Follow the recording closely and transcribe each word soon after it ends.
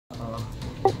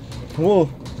Whoa.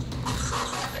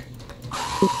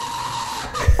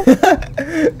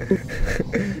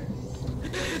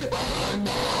 Oh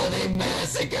no, they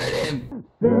massacred him!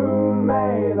 Soon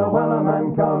may the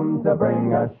Wellerman come to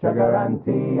bring us sugar and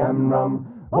tea and rum.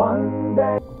 One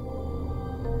day.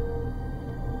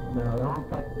 No, don't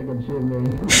fucking shoot me.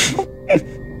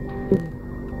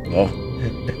 Oh,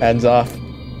 hands off.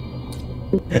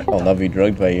 I'll not be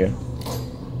drugged by you.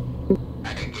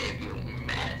 I gave you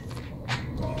meth.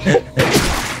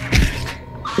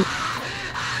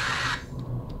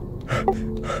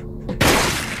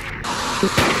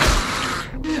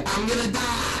 I'm gonna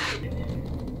die!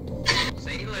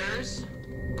 Sailors?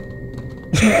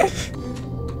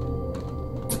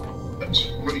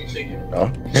 What are you thinking?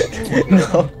 No.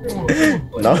 No.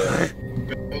 No.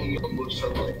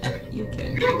 You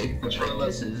can't do it.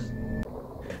 This is...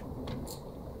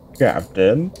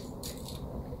 Captain.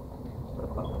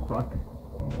 Fuck.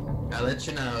 I'll let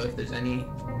you know if there's any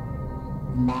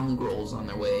mongrels on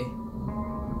their way.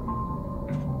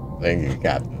 Thank you,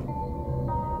 Captain.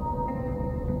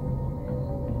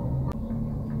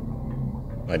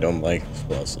 I don't like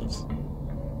explosives.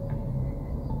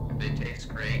 They taste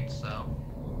great, so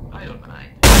I don't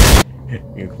mind.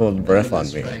 You cold breath on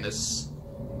me.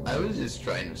 I was just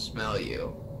trying to smell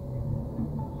you.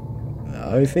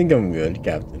 No, I think I'm good,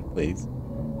 Captain, please.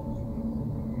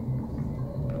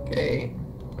 Okay,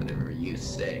 whatever you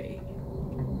say.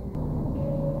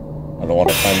 I don't want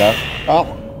to find out.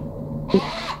 Oh!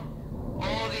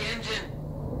 Oh, the engine!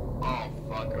 Oh,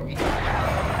 fuck, are we...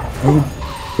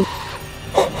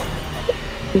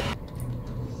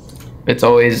 It's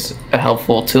always a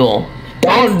helpful tool.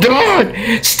 Don't do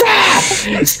it! Stop!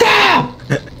 Stop!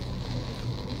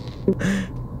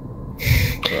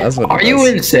 So that's what Are you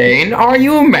insane? Are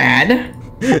you mad?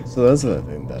 So that's what I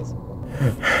think does.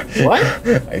 What?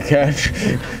 I can't.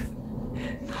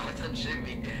 No, don't shoot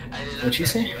me. I did not What'd you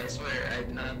touch say? you, I swear,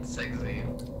 I'm not sexy.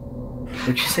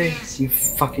 What'd you say? You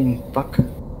fucking fuck.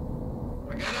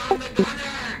 We're gonna on the gunner!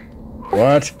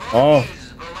 What? Oh.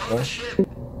 Below the ship!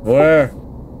 Where?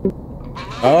 Below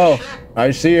Oh, the ship!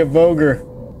 I see a boger.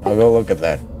 I'll go look at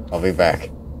that. I'll be back.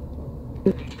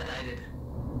 United.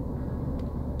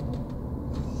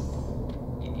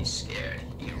 You scared.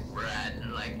 You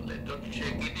ran like little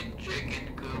chicken in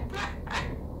chicken coop.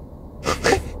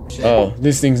 Oh,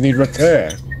 these things need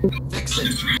repair. Fix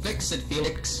it. Fix it,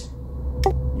 Felix.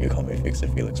 You call me Fix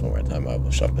It Felix one more time, I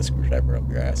will shove the screwdriver up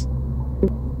your ass.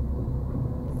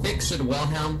 Fix it,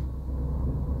 Wilhelm.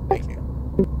 Thank you.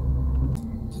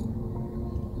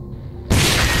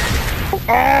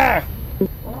 Ah!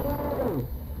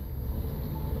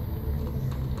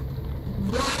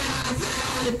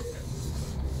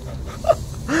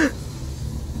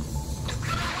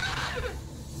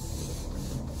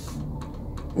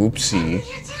 Oopsie.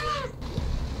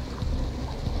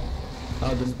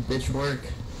 How does bitch work?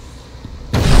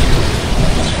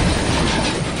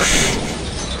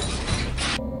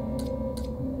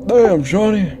 Damn,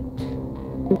 Johnny.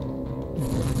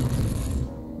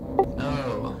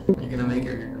 Oh, you're gonna make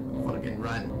her fucking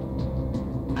run.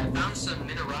 I found some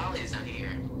minerales out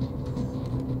here.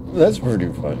 That's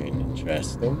pretty fucking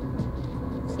interesting.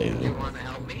 Say You that. wanna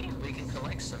help me? We can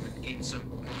collect some and eat some.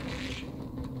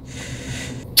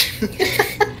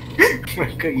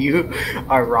 Look at you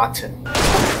are rotten.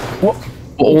 What?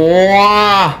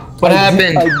 What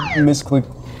happened? I misclicked.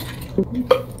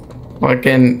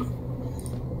 Fucking.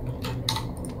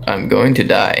 I'm going to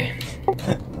die.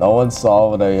 No one saw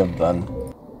what I have done.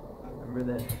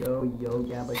 Remember that show, Yo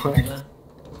Gabba Gabba?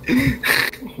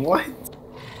 What?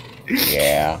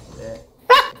 Yeah.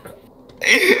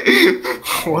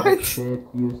 What? Shit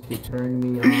used to turn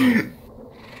me on.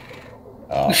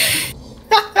 Oh.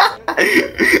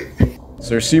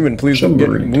 Sir Seaman, please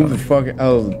move the fuck out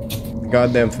of the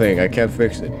goddamn thing. I can't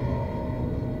fix it.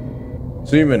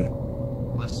 Seaman.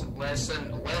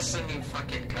 Listen, you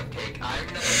fucking cupcake. I'm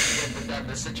gonna get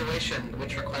the situation,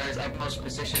 which requires utmost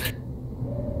precision.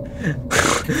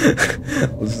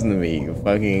 Listen to me, you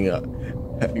fucking, you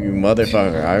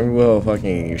motherfucker. I will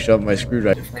fucking shove my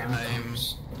screwdriver.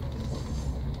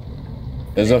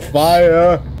 There's a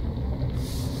fire!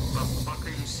 What the fuck are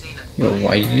you seeing? Yo,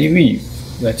 why did you leave?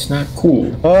 That's not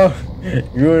cool. Oh,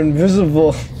 you're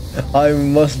invisible. I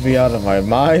must be out of my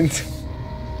mind.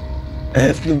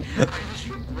 What did you take?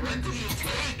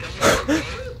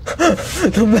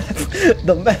 The meth!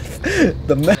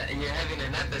 You're having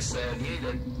an episode. You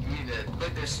need to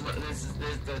look. There's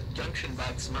the junction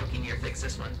box smoking here. Fix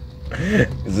this one.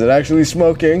 Is it actually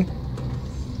smoking?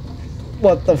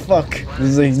 What the fuck?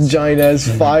 There's a giant ass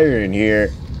fire in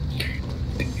here.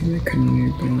 Out of it,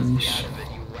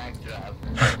 you whack job.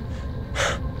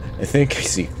 I think I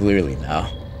see clearly now.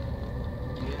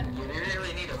 You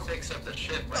really need to fix up the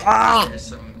ship. Like, there's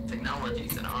some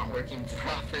technologies that aren't working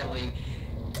properly.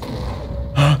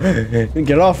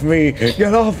 Get off me!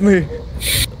 Get off me!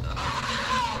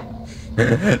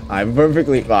 I'm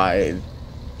perfectly fine.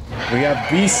 We have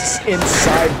beasts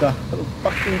inside the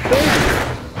fucking thing!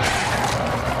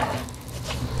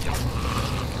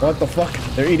 What the fuck?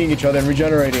 They're eating each other and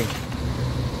regenerating.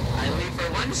 I leave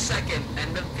for 1 second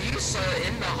and the beasts are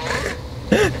in the hole.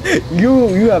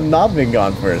 You have not been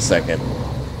gone for a second.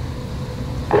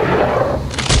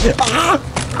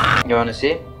 You wanna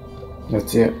see?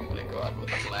 Let's see it. I'm gonna go out with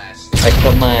a blast. I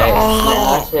put my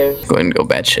lasers. Going to go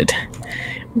bad shit.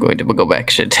 I'm going to go back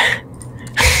shit.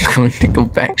 I'm going to go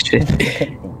back shit.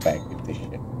 Go back with this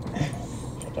shit.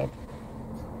 Shut up.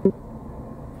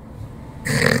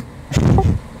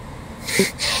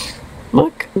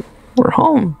 Look, we're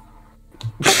home.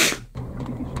 You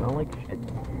smell like shit.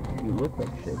 You look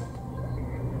like shit.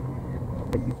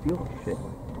 But you feel like shit.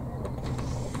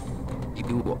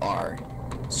 You are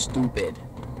stupid.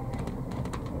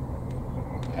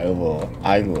 I will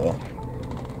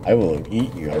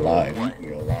eat you alive. Eat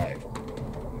you alive.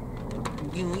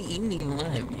 You eat me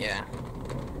alive, yeah.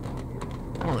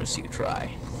 I want to see you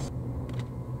try.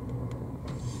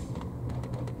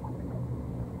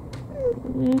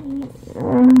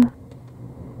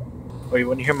 Oh, you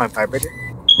want to hear my vibrator?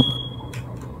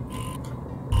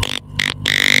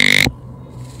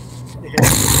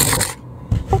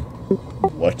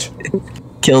 What?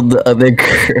 Killed the other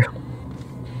girl.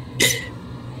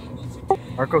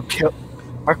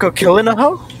 Marco killing a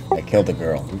hoe? I killed a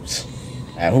girl. Oops.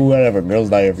 Whatever. Girls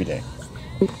die every day.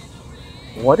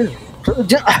 What is...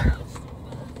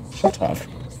 Shut up.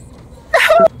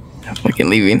 I'm fucking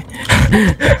leaving.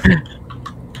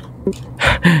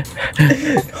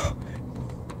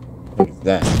 What is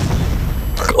that?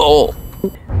 Oh.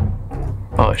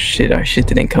 Oh shit, our shit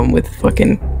didn't come with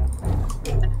fucking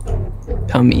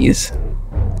tummies.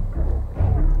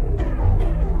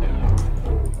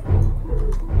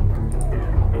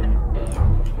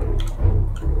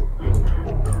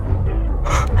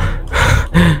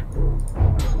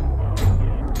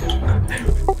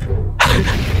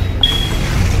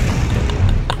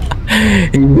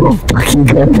 You fucking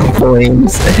got the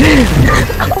flames. Yeah?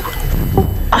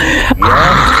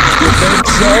 You think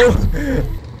so?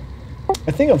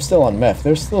 I think I'm still on meth.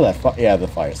 There's still that yeah, the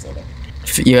fire's still there.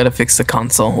 You gotta fix the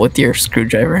console with your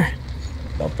screwdriver.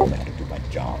 Don't tell me how to do my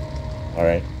job.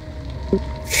 Alright?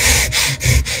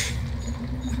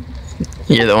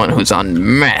 You're the one who's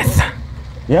on meth.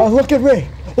 Yeah, look at me!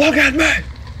 Look at me!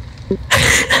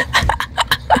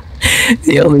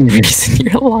 The only reason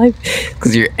you're alive is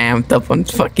because you're amped up on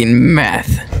fucking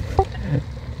meth.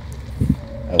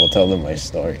 I will tell them my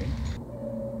story.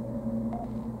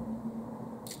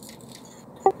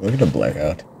 Look at the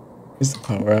blackout. Is the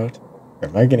power out? Or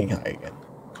am I getting high again?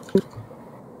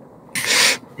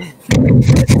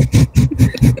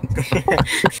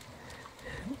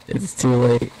 It's too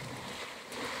late.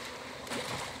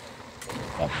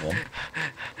 Stop them.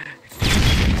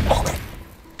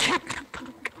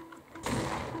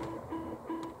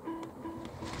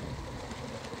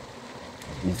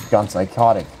 He's gone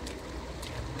psychotic.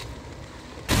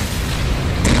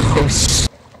 Oh shit.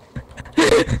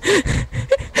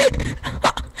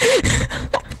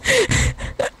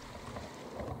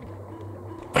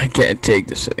 I can't take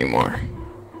this anymore.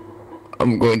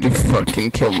 I'm going to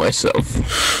fucking kill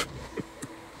myself.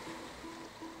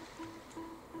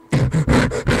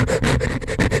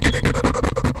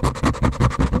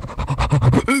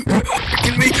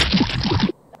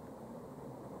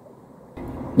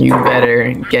 You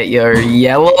better get your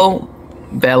yellow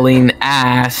belling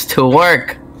ass to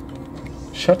work.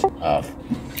 Shut up.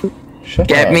 Shut up.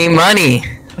 Get me money.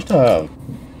 Shut up.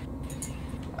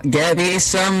 Get me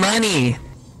some money.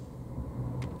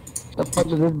 What the fuck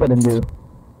does this button do?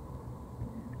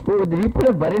 Dude, did you put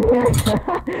a button here?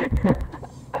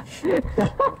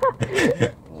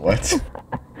 What?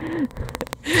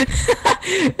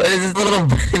 What is this little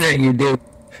button right here do?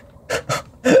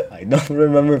 I don't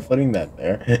remember putting that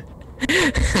there.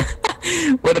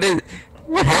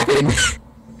 What happened?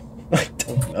 I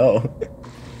don't know.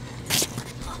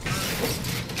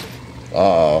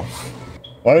 Uh-oh.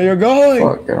 Where are you going?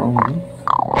 Fuck, girl.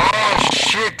 Oh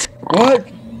shit! What?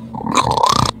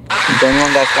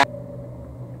 Anyone got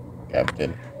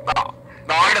Captain,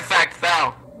 The artifact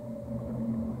fell.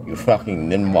 you fucking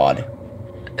ninmod.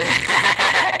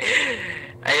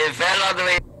 I fell all the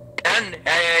way down.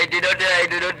 I do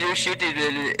not do shit.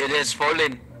 It has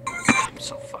fallen. I'm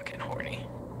so fucking horny.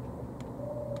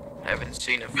 I haven't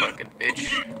seen a fucking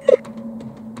bitch.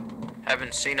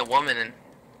 Haven't seen a woman in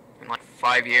like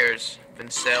 5 years. Been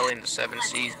sailing the 7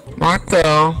 seas.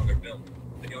 Marco.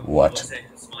 What?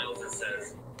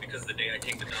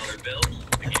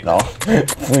 No.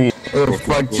 Please. Where the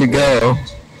fuck you go?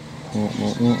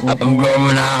 I'm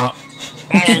going out.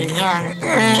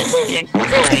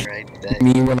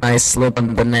 Me when I slip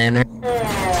on banana.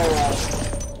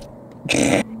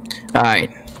 Alright.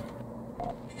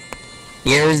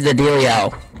 Here's the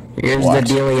dealio. Here's What?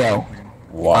 the dealio.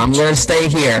 What? I'm gonna stay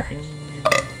here.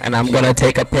 And I'm gonna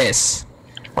take a piss.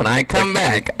 When I come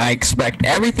back, I expect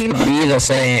everything to be the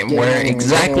same, where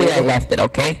exactly I left it,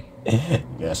 okay?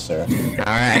 Yes, sir.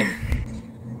 Alright.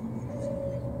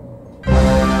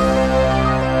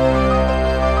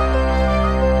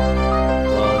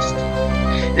 Lost.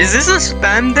 Is this a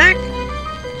spam deck?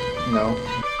 No.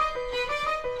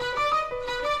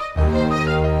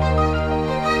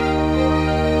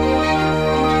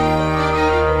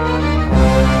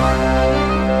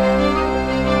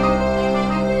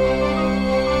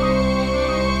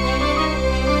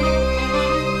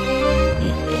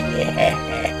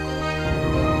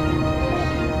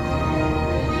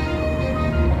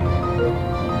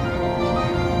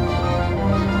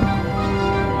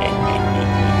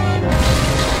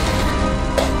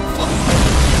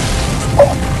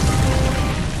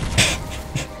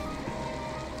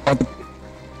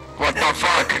 What the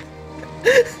fuck?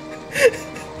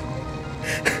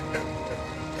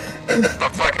 What the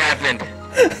fuck happened?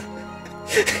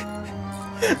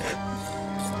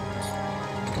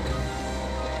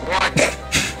 What?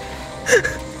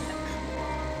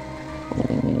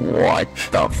 What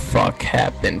the fuck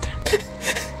happened?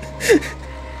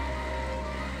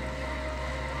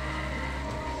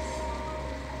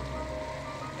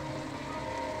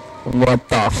 What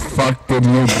the fuck did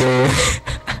you do?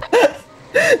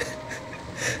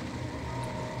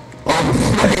 Oh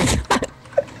my god!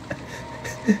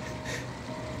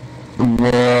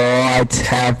 What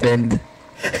happened?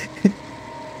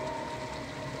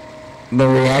 The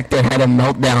reactor had a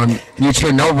meltdown. You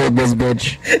Chernobyl this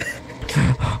bitch.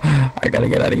 I gotta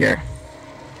get out of here.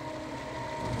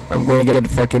 I'm going to get a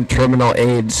fucking terminal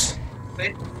AIDS.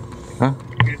 Huh?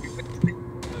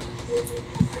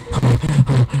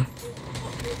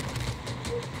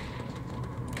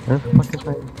 Where the fuck is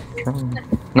my drone?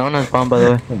 No one has bomb, by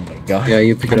the way. Oh my god. Yeah,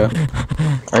 you pick it up.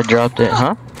 I dropped it,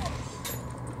 huh?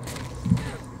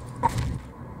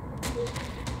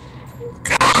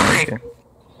 Okay.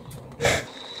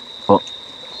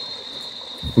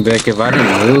 Be like, if I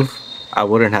didn't move, I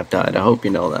wouldn't have died. I hope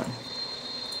you know that.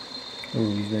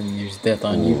 Ooh, he's gonna use death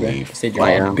on you, bro. Holy Said you're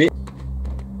fuck. a bitch.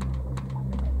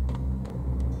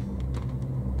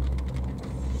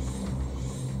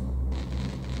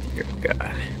 Dear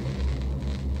God.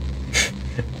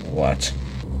 What?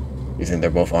 You think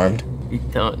they're both armed? We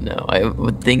don't know. I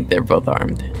would think they're both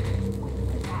armed.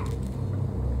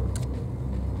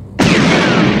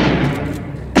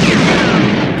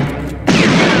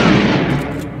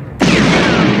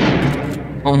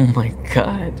 Oh my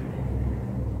god.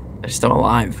 They're still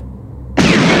alive.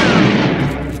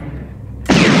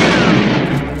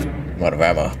 I'm out of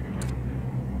ammo.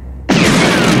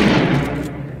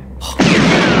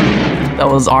 That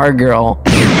was our girl.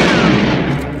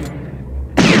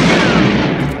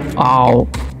 Oh.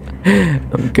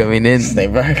 I'm coming in. Stay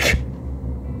back.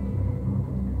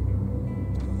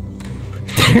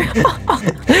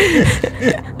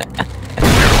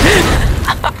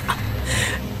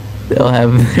 They'll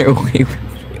have their way with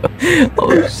you.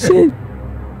 Oh shit.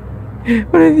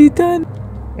 What have you done?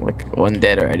 Look, one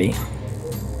dead already.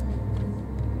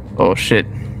 Oh shit.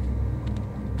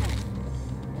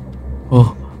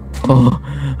 Oh. Oh.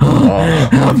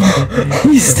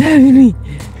 He's stabbing me.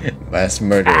 Mass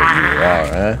murderer you are,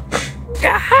 huh?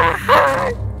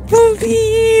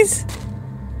 Please.